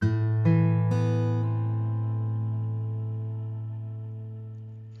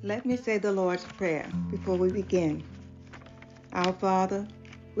Let me say the Lord's Prayer before we begin. Our Father,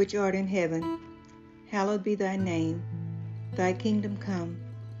 which art in heaven, hallowed be thy name. Thy kingdom come,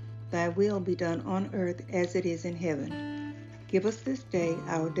 thy will be done on earth as it is in heaven. Give us this day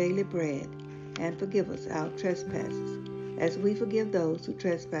our daily bread, and forgive us our trespasses, as we forgive those who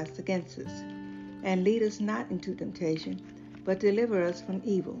trespass against us. And lead us not into temptation, but deliver us from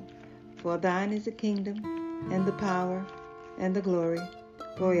evil. For thine is the kingdom, and the power, and the glory,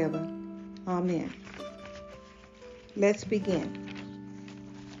 forever. Amen. Let's begin.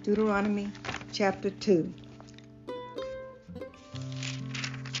 Deuteronomy chapter 2.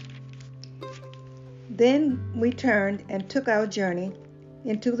 Then we turned and took our journey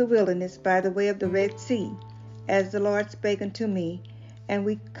into the wilderness by the way of the Red Sea, as the Lord spake unto me, and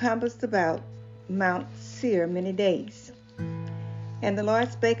we compassed about Mount Seir many days. And the Lord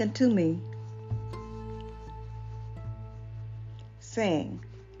spake unto me, saying,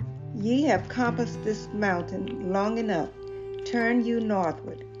 Ye have compassed this mountain long enough, turn you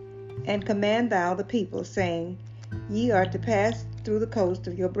northward, and command thou the people, saying, Ye are to pass through the coast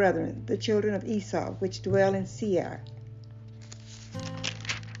of your brethren, the children of Esau, which dwell in Seir.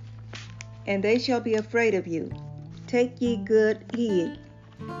 And they shall be afraid of you. Take ye good heed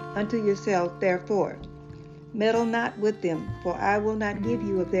unto yourselves, therefore. Meddle not with them, for I will not give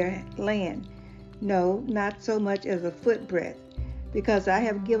you of their land, no, not so much as a footbreadth, because I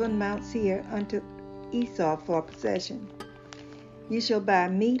have given Mount Seir unto Esau for possession. You shall buy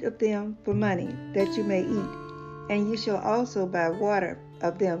meat of them for money, that you may eat, and you shall also buy water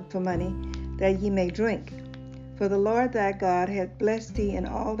of them for money, that ye may drink. For the Lord thy God hath blessed thee in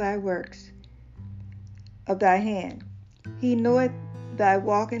all thy works of thy hand. He knoweth thy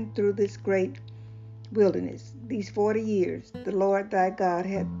walking through this great wilderness, these 40 years. The Lord thy God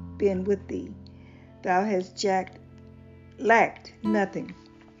hath been with thee. Thou hast lacked nothing.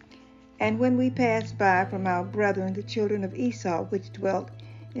 And when we passed by from our brethren, the children of Esau, which dwelt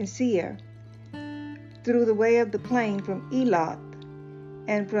in Seir, through the way of the plain from Eloth,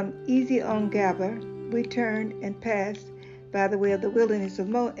 and from Ezion-Gaber, we turned and passed by the way of the wilderness of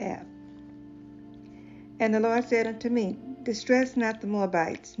Moab. And the Lord said unto me, Distress not the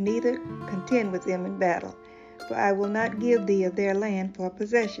Moabites, neither contend with them in battle, for I will not give thee of their land for a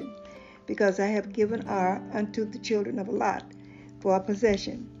possession, because I have given Ar unto the children of Lot for a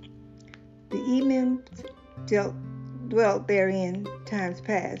possession. The Emims dwelt therein times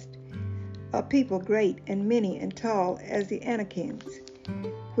past, a people great and many and tall as the Anakims,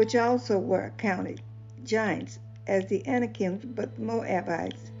 which also were accounted giants as the Anakims, but the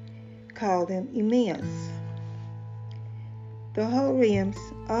Moabites called them Emims. The Horims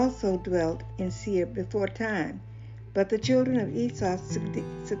also dwelt in Seir before time, but the children of Esau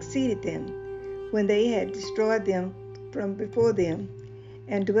succeeded them, when they had destroyed them from before them,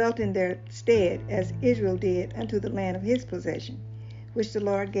 and dwelt in their stead, as Israel did unto the land of his possession, which the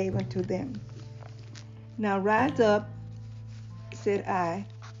Lord gave unto them. Now rise up, said I,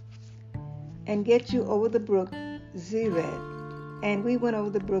 and get you over the brook Zered. And we went over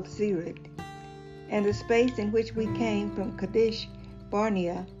the brook Zered, and the space in which we came from Kadesh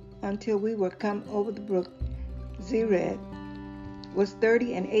Barnea until we were come over the brook Zered was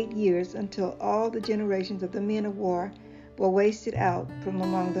 38 years, until all the generations of the men of war were wasted out from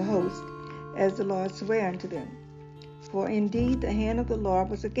among the host, as the Lord sware unto them. For indeed the hand of the Lord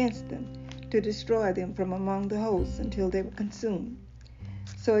was against them, to destroy them from among the hosts until they were consumed.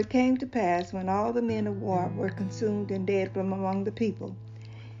 So it came to pass, when all the men of war were consumed and dead from among the people,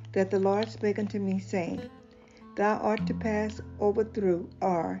 that the Lord spake unto me, saying, Thou art to pass over through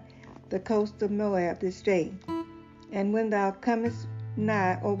Ar, the coast of Moab, this day. And when thou comest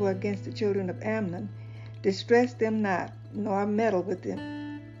nigh over against the children of Ammon, distress them not, nor meddle with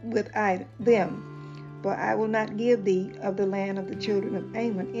them, for I will not give thee of the land of the children of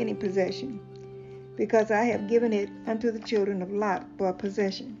Ammon any possession, because I have given it unto the children of Lot for a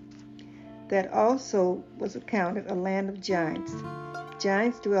possession. That also was accounted a land of giants.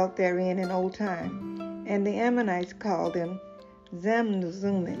 Giants dwelt therein in old time, and the Ammonites called them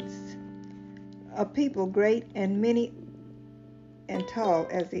Zamzumites, a people great and many and tall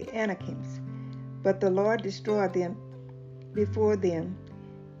as the Anakims. But the Lord destroyed them before them,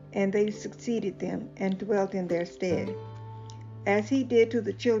 and they succeeded them, and dwelt in their stead, as he did to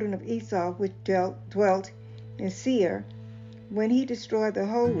the children of Esau, which dwelt in Seir, when he destroyed the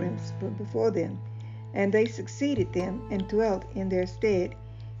Horims from before them, and they succeeded them, and dwelt in their stead,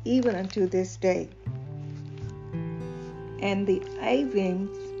 even unto this day. And the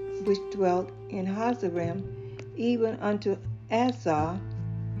Avims, which dwelt in Hazarim, even unto Azar,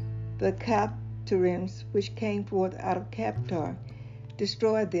 the Caphtorims, which came forth out of Caphtor,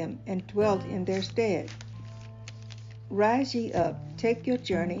 destroyed them, and dwelt in their stead. Rise ye up, take your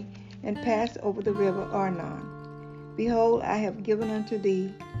journey, and pass over the river Arnon. Behold, I have given into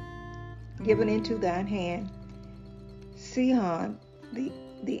thine hand Sihon,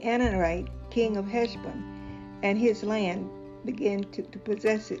 the Amorite, king of Heshbon, and his land. Begin to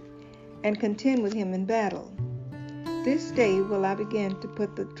possess it, and contend with him in battle. This day will I begin to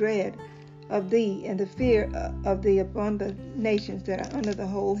put the dread of thee and the fear of thee upon the nations that are under the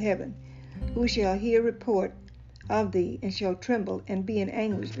whole heaven, who shall hear report of thee, and shall tremble and be in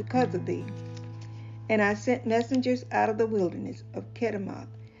anguish because of thee. And I sent messengers out of the wilderness of Kedemoth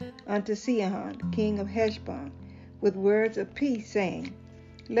unto Sihon, king of Heshbon, with words of peace, saying,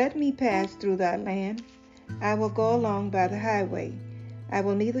 Let me pass through thy land. I will go along by the highway. I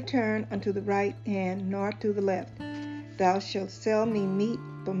will neither turn unto the right hand nor to the left. Thou shalt sell me meat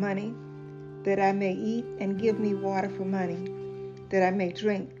for money, that I may eat, and give me water for money, that I may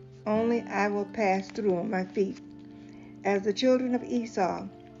drink. Only I will pass through on my feet. As the children of Esau,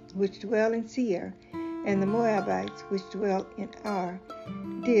 which dwell in Seir, and the Moabites, which dwell in Ar,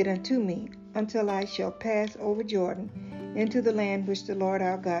 did unto me, until I shall pass over Jordan into the land which the Lord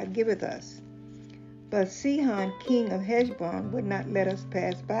our God giveth us. But Sihon, king of Heshbon, would not let us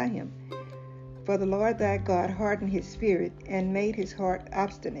pass by him. For the Lord thy God hardened his spirit, and made his heart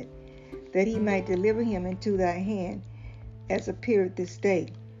obstinate, that he might deliver him into thy hand, as appeared this day.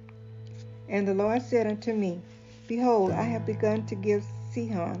 And the Lord said unto me, Behold, I have begun to give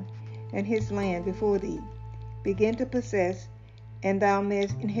Sihon and his land before thee. Begin to possess, and thou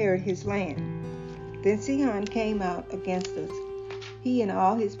mayest inherit his land. Then Sihon came out against us, he and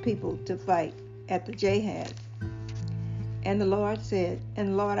all his people, to fight at the Jahaz. And the Lord said, and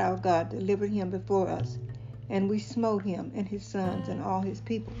the Lord our God delivered him before us, and we smote him and his sons and all his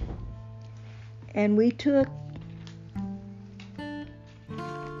people. And we took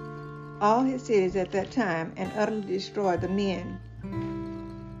all his cities at that time, and utterly destroyed the men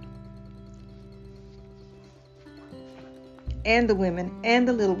and the women and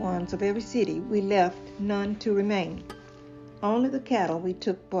the little ones of every city. We left none to remain. Only the cattle we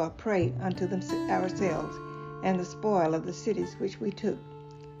took for a prey unto ourselves, and the spoil of the cities which we took.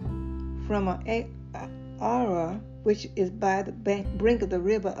 From Arah, which is by the brink of the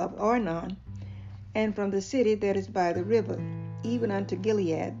river of Arnon, and from the city that is by the river, even unto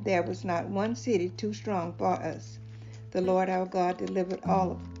Gilead, there was not one city too strong for us. The Lord our God delivered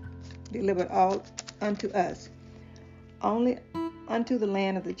all unto us. Only unto the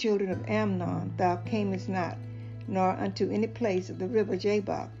land of the children of Ammon thou camest not, nor unto any place of the river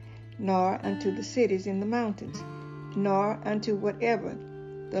Jabbok, nor unto the cities in the mountains, nor unto whatever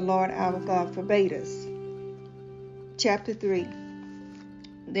the Lord our God forbade us. Chapter 3.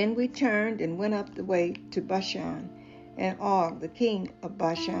 Then we turned and went up the way to Bashan, and Og, the king of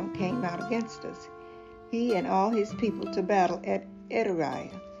Bashan, came out against us, he and all his people, to battle at Edrei.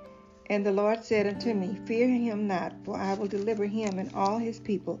 And the Lord said unto me, Fear him not, for I will deliver him and all his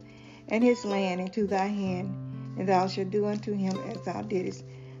people and his land into thy hand, and thou shalt do unto him as thou didst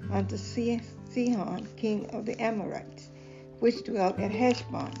unto Sihon, king of the Amorites, which dwelt at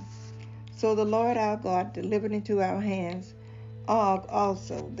Heshbon. So the Lord our God delivered into our hands Og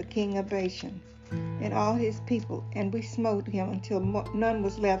also, the king of Bashan, and all his people, and we smote him until none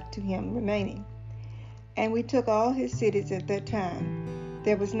was left to him remaining. And we took all his cities at that time.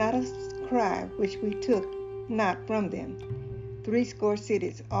 There was not a cry which we took not from them. 80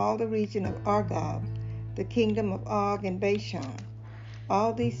 cities, all the region of Argob, the kingdom of Og and Bashan.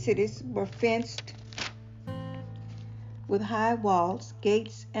 All these cities were fenced with high walls,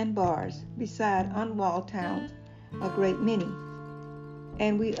 gates, and bars, beside unwalled towns, a great many.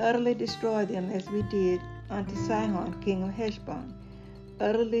 And we utterly destroyed them as we did unto Sihon, king of Heshbon,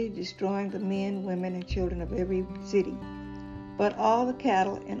 utterly destroying the men, women, and children of every city. But all the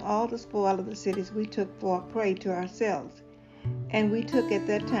cattle and all the spoil of the cities we took for a prey to ourselves. And we took at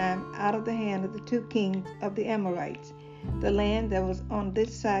that time out of the hand of the 2 kings of the Amorites the land that was on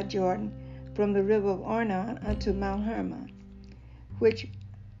this side Jordan, from the river of Arnon unto Mount Hermon, which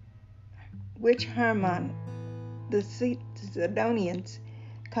Hermon the Sidonians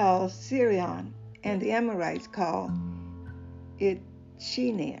called Sirion, and the Amorites called it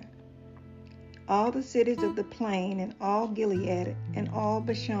Shinear. All the cities of the plain, and all Gilead, and all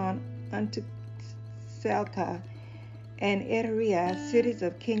Bashan unto Salcah, and Edrei, cities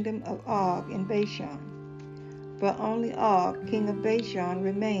of kingdom of Og and Bashan. But only Og, king of Bashan,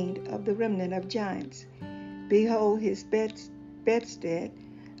 remained of the remnant of giants. Behold, his bedstead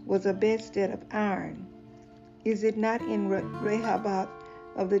was a bedstead of iron. Is it not in Rehoboth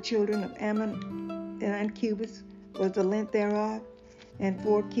of the children of Ammon 9 cubits was the length thereof, and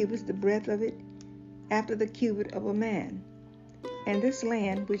 4 cubits the breadth of it, after the cubit of a man. And this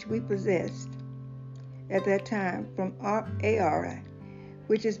land which we possessed at that time from Ari,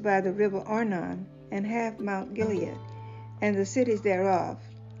 which is by the river Arnon, and half Mount Gilead, and the cities thereof,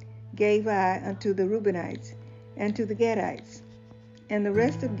 gave I unto the Reubenites, and to the Gadites. And the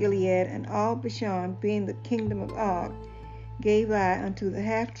rest of Gilead, and all Bashan, being the kingdom of Og, gave I unto the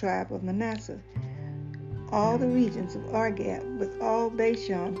half tribe of Manasseh, all the regions of Argob, with all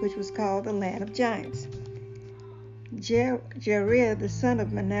Bashan, which was called the land of giants. Jerir the son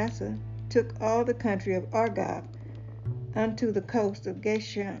of Manasseh took all the country of Argob unto the coast of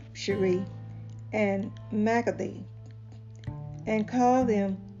Geshuri and Magathi, and called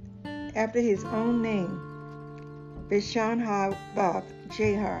them after his own name, Beshon-Habath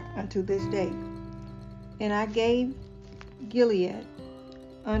Jahar, unto this day. And I gave Gilead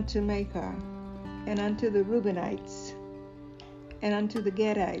unto Machir, and unto the Reubenites, and unto the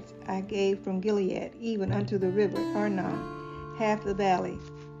Gadites I gave from Gilead, even unto the river Arnon, half the valley,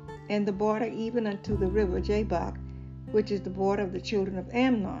 and the border even unto the river Jabbok, which is the border of the children of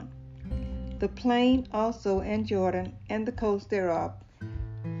Ammon, the plain also, and Jordan, and the coast thereof,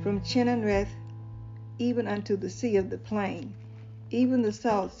 from Chinnereth even unto the sea of the plain, even the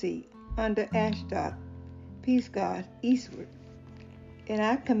salt sea, under Ashdod, Pisgah, eastward. And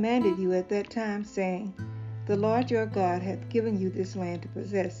I commanded you at that time, saying, The Lord your God hath given you this land to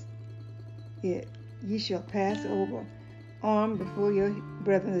possess it. Ye shall pass over armed before your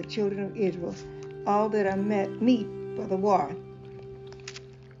brethren, the children of Israel, all that are meet for the war.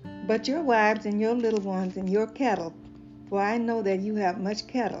 But your wives and your little ones and your cattle, for I know that you have much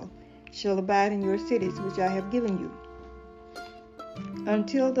cattle, shall abide in your cities which I have given you,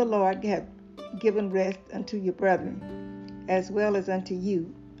 until the Lord have given rest unto your brethren, as well as unto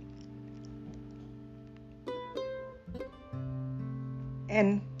you,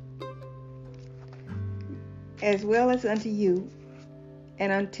 and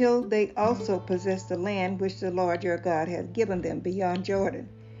until they also possess the land which the Lord your God hath given them beyond Jordan.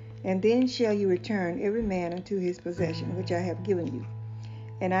 And then shall you return every man unto his possession which I have given you.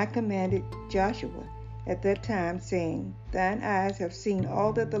 And I commanded Joshua at that time, saying, Thine eyes have seen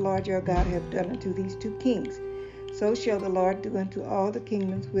all that the Lord your God hath done unto these 2 kings. So shall the Lord do unto all the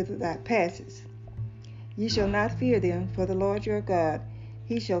kingdoms whither thou passest. Ye shall not fear them, for the Lord your God,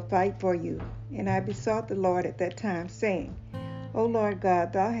 he shall fight for you. And I besought the Lord at that time, saying, O Lord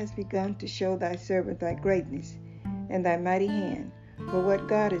God, thou hast begun to show thy servant thy greatness and thy mighty hand. For what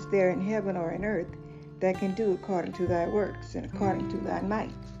God is there in heaven or in earth that can do according to thy works and according to thy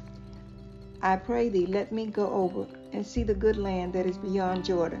might? I pray thee, let me go over and see the good land that is beyond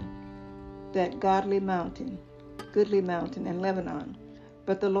Jordan, that goodly mountain and Lebanon.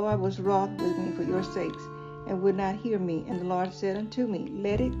 But the Lord was wroth with me for your sakes, and would not hear me. And the Lord said unto me,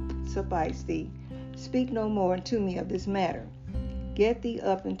 Let it suffice thee. Speak no more unto me of this matter. Get thee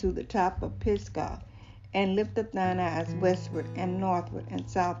up into the top of Pisgah, and lift up thine eyes westward, and northward, and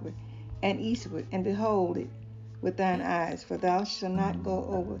southward, and eastward, and behold it with thine eyes. For thou shalt not go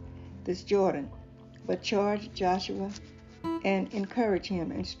over this Jordan, but charge Joshua, and encourage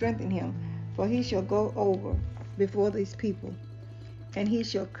him, and strengthen him, for he shall go over before these people, and he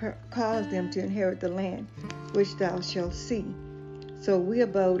shall cause them to inherit the land which thou shalt see. So we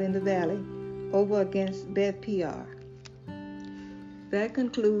abode in the valley over against Beth Peor. That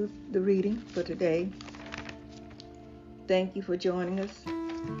concludes the reading for today. Thank you for joining us,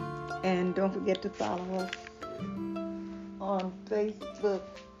 and don't forget to follow us on Facebook,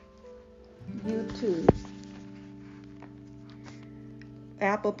 YouTube,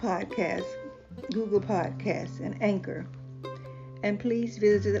 Apple Podcasts, Google Podcasts, and Anchor. And please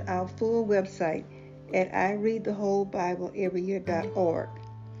visit our full website at ireadthewholebibleeveryyear.org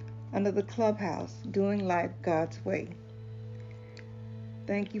under the Clubhouse, Doing Life God's Way.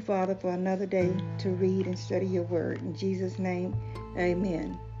 Thank you, Father, for another day to read and study your word. In Jesus' name,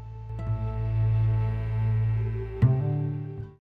 amen.